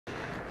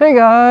Hey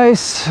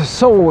guys,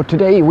 so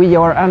today we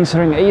are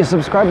answering a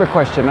subscriber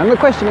question, and the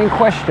question in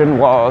question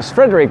was,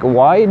 Frederick,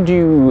 why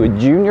do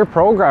junior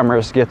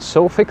programmers get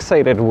so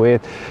fixated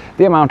with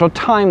the amount of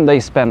time they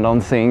spend on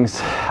things,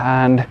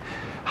 and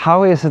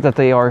how is it that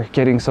they are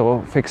getting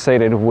so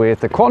fixated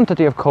with the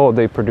quantity of code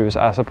they produce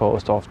as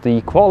opposed to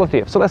the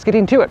quality? So let's get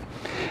into it.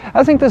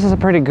 I think this is a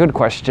pretty good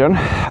question,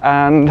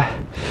 and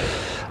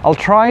I'll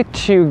try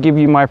to give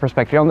you my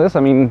perspective on this.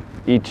 I mean,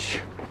 each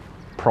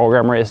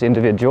programmer is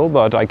individual,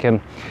 but I can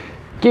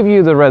give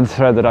you the red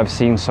thread that I've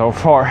seen so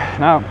far.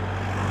 Now,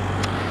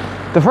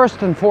 the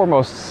first and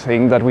foremost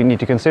thing that we need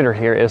to consider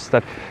here is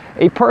that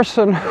a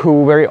person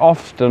who very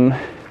often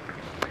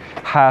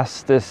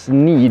has this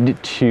need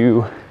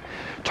to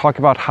talk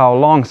about how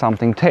long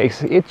something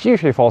takes, it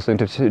usually falls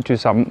into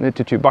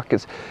two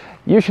buckets.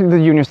 Usually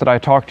the juniors that I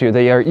talk to,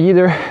 they are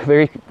either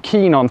very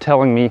keen on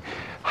telling me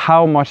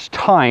how much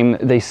time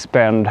they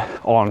spend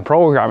on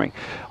programming,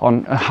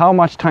 on how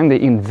much time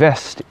they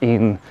invest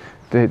in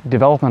the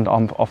development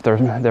of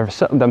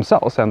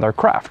themselves and their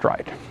craft,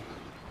 right?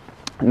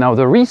 Now,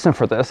 the reason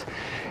for this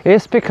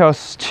is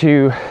because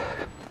to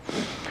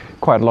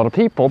quite a lot of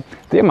people,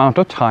 the amount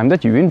of time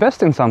that you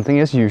invest in something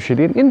is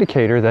usually an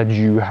indicator that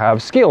you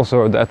have skills,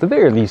 or at the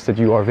very least that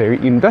you are very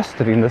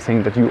invested in the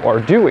thing that you are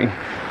doing.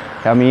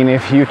 I mean,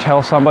 if you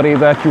tell somebody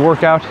that you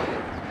work out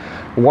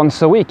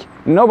once a week,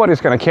 nobody's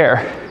gonna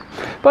care.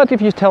 But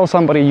if you tell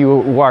somebody you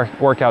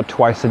work out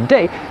twice a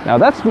day, now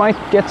that might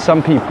get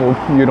some people,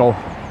 you know,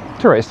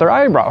 to raise their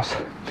eyebrows.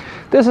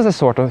 This is the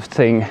sort of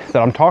thing that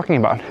I'm talking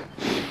about.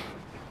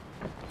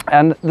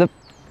 And the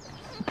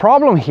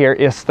problem here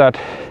is that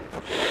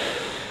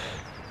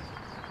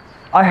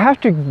I have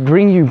to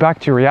bring you back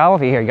to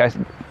reality here, guys.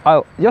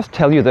 I'll just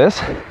tell you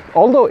this.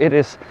 Although it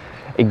is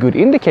a good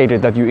indicator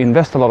that you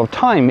invest a lot of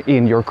time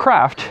in your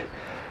craft,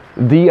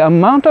 the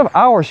amount of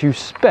hours you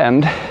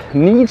spend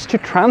needs to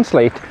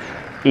translate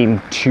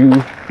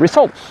into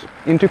results,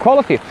 into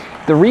quality.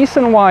 The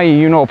reason why,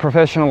 you know,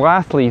 professional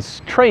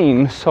athletes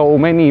train so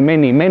many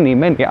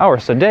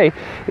hours a day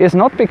is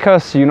not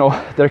because, you know,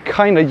 they're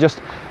kind of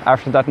just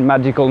after that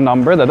magical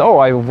number that, oh,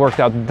 I worked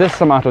out this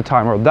amount of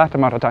time or that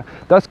amount of time.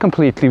 That's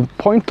completely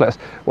pointless.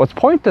 What's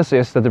pointless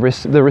is that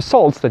the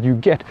results that you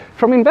get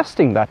from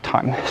investing that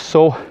time.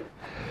 So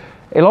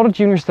a lot of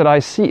juniors that I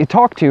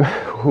talk to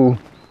who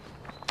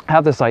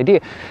have this idea,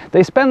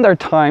 they spend their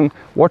time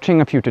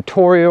watching a few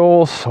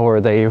tutorials, or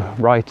they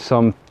write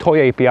some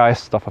toy API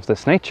stuff of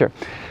this nature.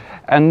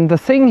 And the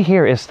thing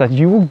here is that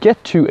you will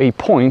get to a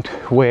point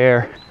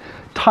where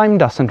time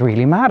doesn't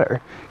really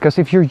matter, because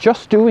if you're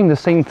just doing the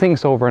same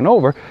things over and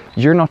over,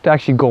 you're not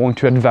actually going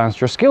to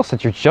advance your skill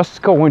set. You're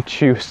just going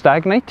to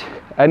stagnate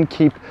and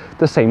keep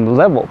the same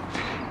level.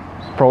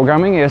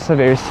 Programming is a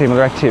very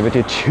similar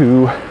activity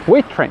to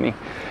weight training.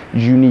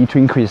 You need to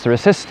increase the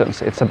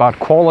resistance. It's about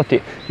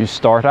quality. You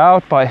start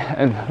out by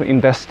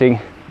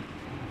investing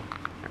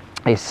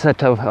a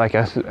set of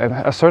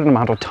a certain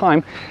amount of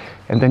time,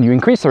 and then you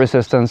increase the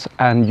resistance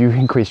and you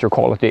increase your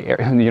quality,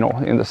 you know,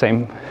 in the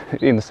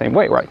same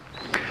way, right?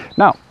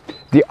 Now,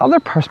 the other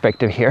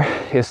perspective here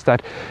is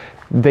that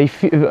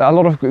a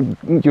lot of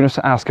units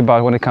ask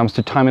about, when it comes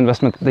to time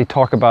investment, they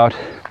talk about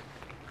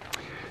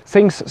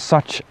things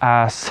such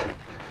as,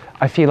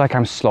 I feel like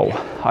I'm slow.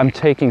 I'm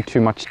taking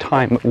too much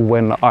time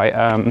when I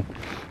am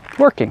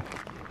working,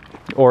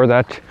 or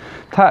that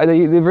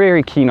they're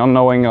very keen on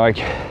knowing, like,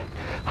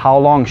 how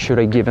long should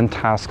a given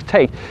task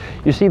take.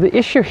 You see, the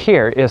issue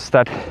here is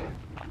that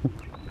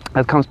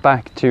it comes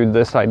back to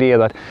this idea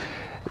that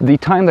the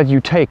time that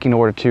you take in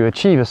order to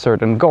achieve a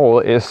certain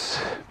goal is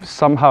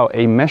somehow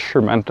a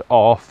measurement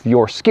of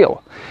your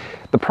skill.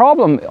 The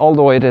problem,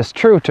 although it is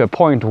true to a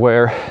point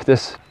where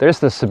there's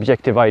this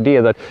subjective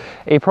idea that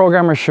a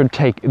programmer should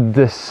take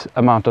this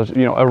amount of,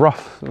 you know,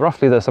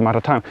 roughly this amount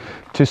of time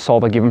to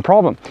solve a given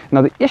problem.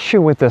 Now, the issue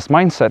with this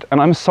mindset,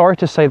 and I'm sorry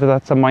to say that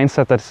that's a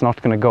mindset that's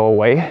not going to go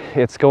away.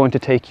 It's going to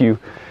take you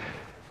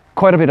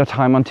quite a bit of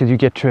time until you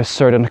get to a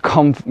certain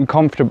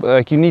comfortable,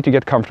 like, you need to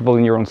get comfortable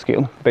in your own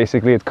skill.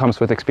 Basically, it comes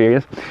with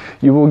experience.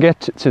 You will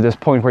get to this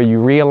point where you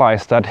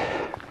realize that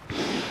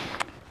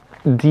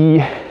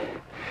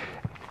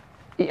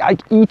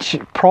each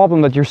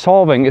problem that you're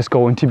solving is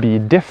going to be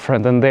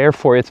different, and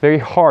therefore it's very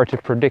hard to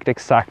predict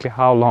exactly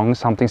how long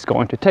something's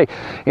going to take.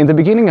 In the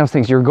beginning of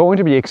things, you're going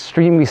to be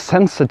extremely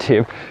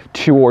sensitive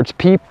towards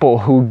people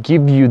who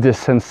give you this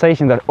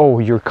sensation that, oh,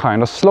 you're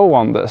kind of slow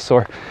on this,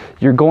 or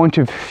you're going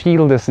to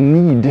feel this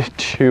need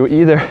to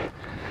either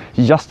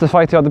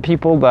justify to other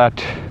people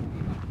that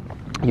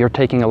you're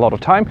taking a lot of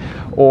time,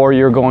 or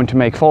you're going to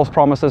make false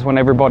promises when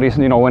everybody's,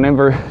 you know,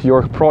 whenever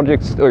your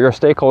projects or your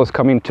stakeholders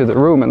come into the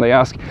room and they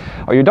ask,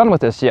 are you done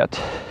with this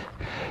yet?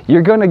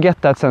 You're going to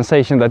get that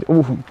sensation that,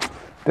 oh,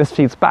 this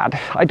feels bad.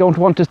 I don't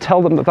want to tell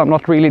them that I'm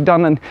not really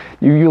done, and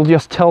you'll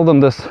just tell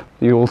them this.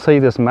 You will say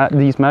these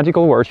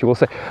magical words. You will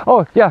say,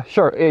 oh yeah,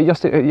 sure,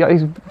 yeah,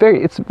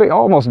 it's very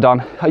almost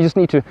done. I just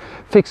need to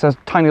fix a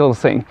tiny little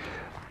thing.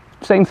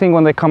 Same thing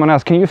when they come and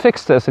ask, can you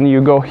fix this? And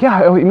you go,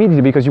 yeah,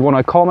 immediately, because you want to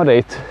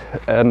accommodate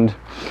and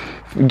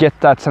get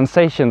that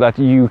sensation that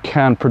you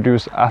can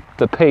produce at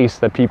the pace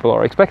that people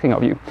are expecting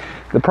of you.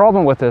 The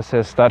problem with this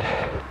is that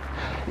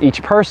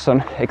each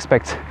person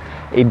expects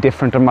a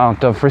different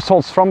amount of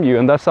results from you,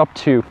 and that's up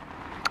to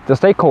the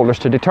stakeholders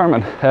to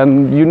determine.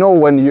 And you know,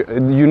 when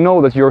you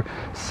know that you're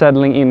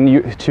settling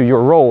into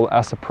your role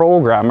as a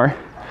programmer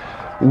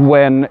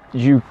when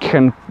you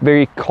can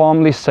very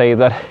calmly say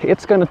that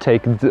it's going to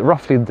take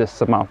roughly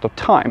this amount of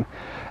time,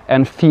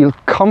 and feel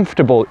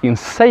comfortable in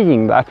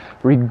saying that,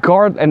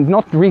 and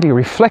not really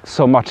reflect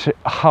so much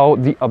how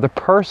the other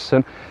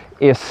person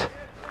is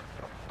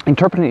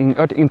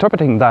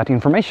interpreting that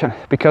information.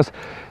 Because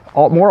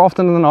more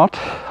often than not,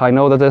 I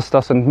know that this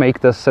doesn't make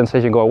this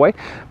sensation go away,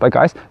 but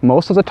guys,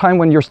 most of the time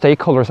when your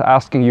stakeholders are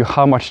asking you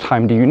how much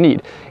time do you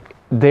need,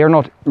 they're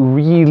not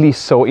really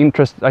so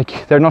interested,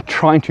 like they're not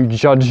trying to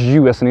judge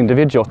you as an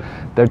individual.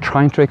 They're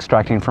trying to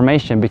extract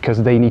information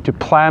because they need to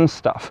plan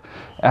stuff.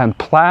 And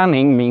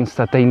planning means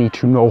that they need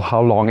to know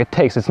how long it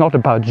takes. It's not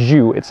about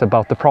you, it's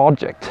about the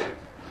project.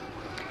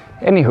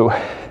 Anywho,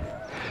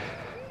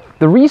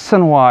 the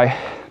reason why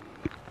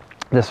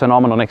this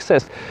phenomenon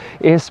exists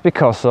is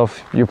because of,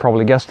 you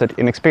probably guessed it,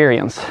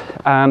 inexperience.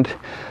 And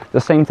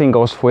the same thing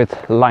goes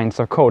with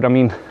lines of code. I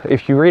mean,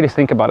 if you really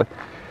think about it,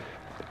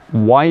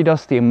 why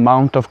does the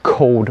amount of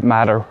code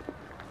matter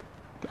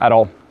at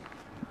all?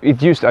 It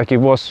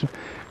was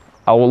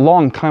a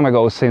long time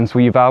ago since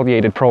we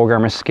evaluated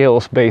programmers'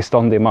 skills based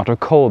on the amount of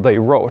code they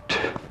wrote.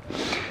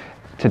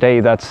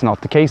 Today that's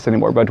not the case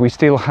anymore, but we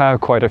still have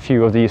quite a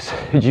few of these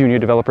junior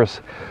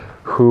developers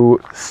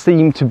who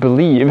seem to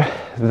believe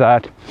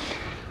that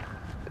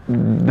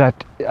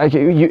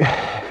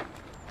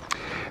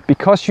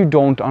because you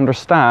don't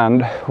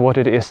understand what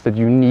it is that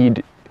you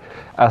need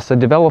as a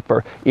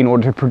developer in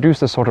order to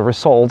produce the sort of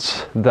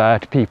results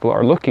that people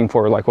are looking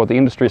for, like what the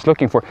industry is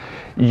looking for,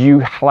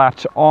 you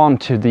latch on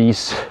to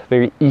these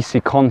very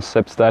easy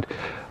concepts that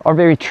are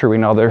very true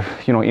in other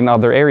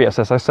areas.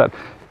 As I said,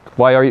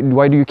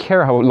 why do you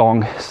care how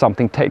long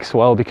something takes?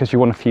 Well, because you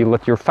want to feel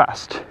that you're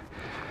fast.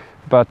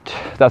 But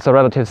that's a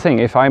relative thing.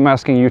 If I'm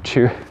asking you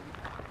to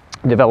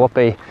develop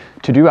a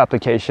to-do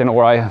application,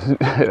 or I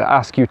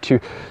ask you to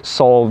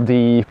solve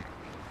the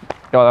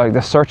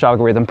search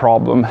algorithm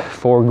problem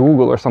for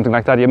Google or something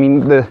like that, I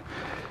mean, the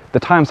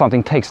time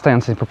something takes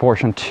stands in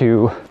proportion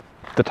to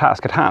the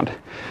task at hand.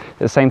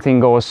 The same thing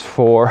goes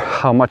for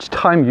how much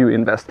time you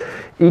invest.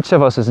 Each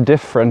of us is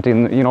different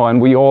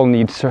and we all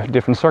need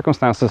different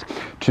circumstances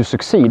to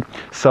succeed.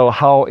 So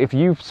if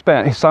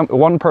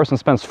one person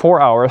spends 4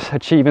 hours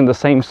achieving the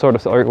same sort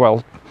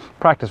of,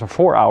 practice for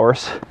 4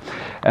 hours,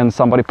 and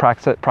somebody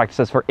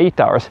practices for 8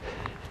 hours,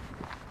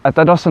 that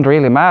doesn't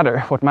really matter.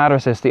 What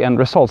matters is the end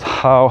results,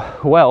 how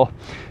well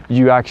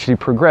you actually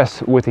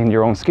progress within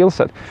your own skill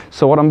set.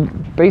 So what I'm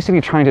basically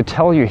trying to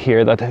tell you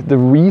here, that the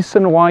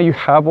reason why you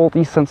have all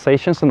these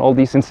sensations and all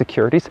these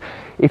insecurities,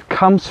 it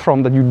comes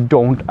from that you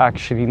don't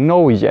actually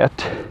know yet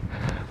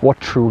what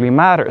truly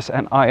matters.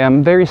 And I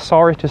am very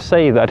sorry to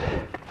say that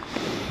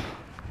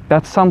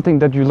that's something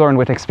that you learn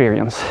with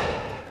experience.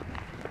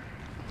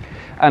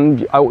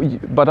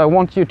 But I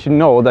want you to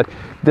know that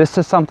this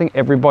is something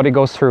everybody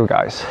goes through,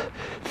 guys.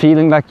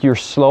 Feeling like you're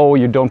slow,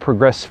 you don't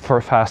progress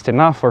fast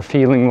enough, or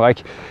feeling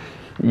like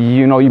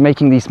you're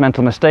making these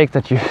mental mistakes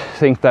that you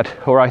think that,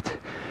 all right,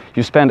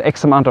 you spend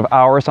X amount of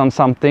hours on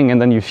something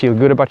and then you feel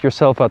good about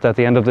yourself, but at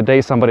the end of the day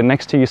somebody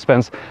next to you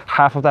spends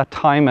half of that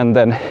time and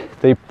then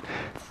they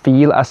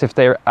feel as if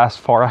they're as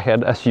far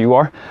ahead as you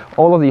are.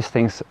 All of these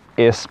things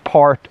is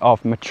part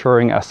of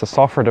maturing as a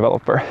software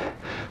developer.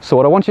 So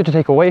what I want you to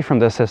take away from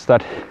this is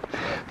that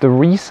the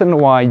reason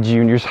why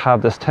juniors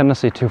have this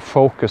tendency to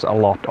focus a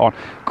lot on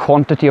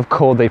quantity of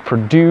code they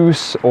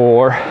produce,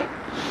 or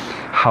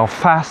how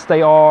fast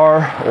they are,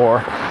 or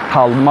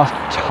how much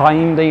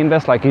time they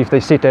invest, like if they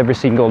sit every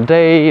single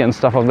day and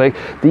stuff like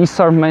that, these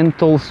are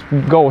mental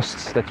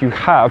ghosts that you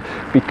have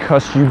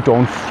because you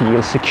don't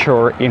feel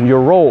secure in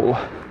your role.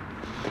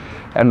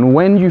 And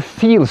when you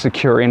feel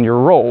secure in your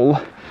role,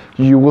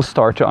 you will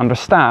start to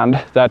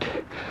understand that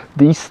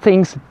these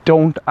things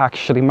don't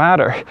actually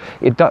matter.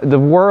 The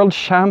world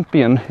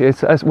champion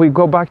is, as we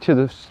go back to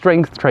the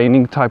strength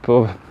training type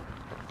of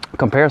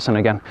comparison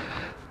again,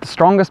 the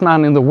strongest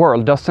man in the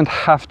world doesn't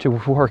have to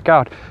work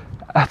out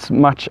as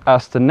much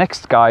as the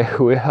next guy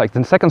who is like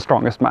the second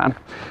strongest man.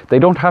 They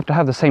don't have to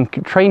have the same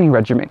training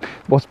regimen.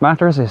 What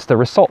matters is the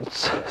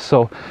results.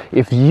 So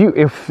if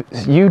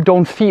you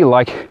don't feel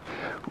like,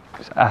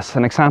 as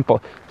an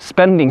example,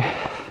 spending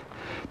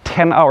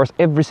 10 hours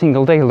every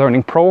single day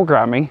learning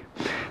programming,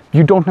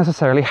 you don't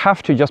necessarily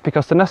have to just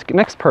because the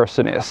next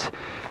person is.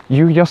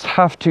 You just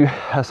have to,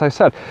 as I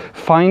said,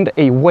 find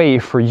a way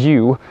for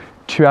you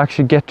to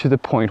actually get to the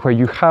point where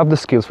you have the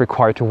skills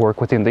required to work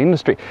within the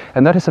industry.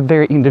 And that is a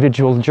very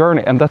individual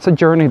journey, and that's a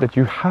journey that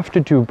you have to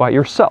do by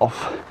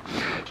yourself.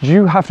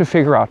 You have to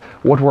figure out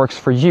what works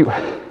for you.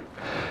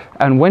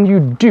 And when you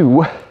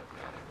do,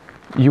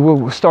 you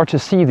will start to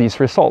see these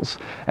results.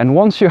 And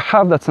once you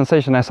have that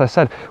sensation, as I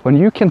said, when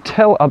you can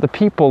tell other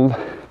people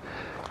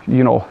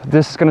you know,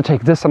 this is going to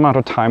take this amount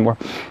of time, or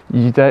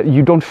that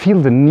you don't feel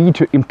the need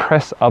to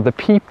impress other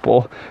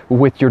people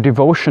with your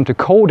devotion to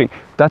coding,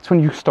 that's when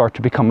you start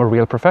to become a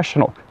real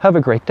professional. Have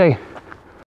a great day.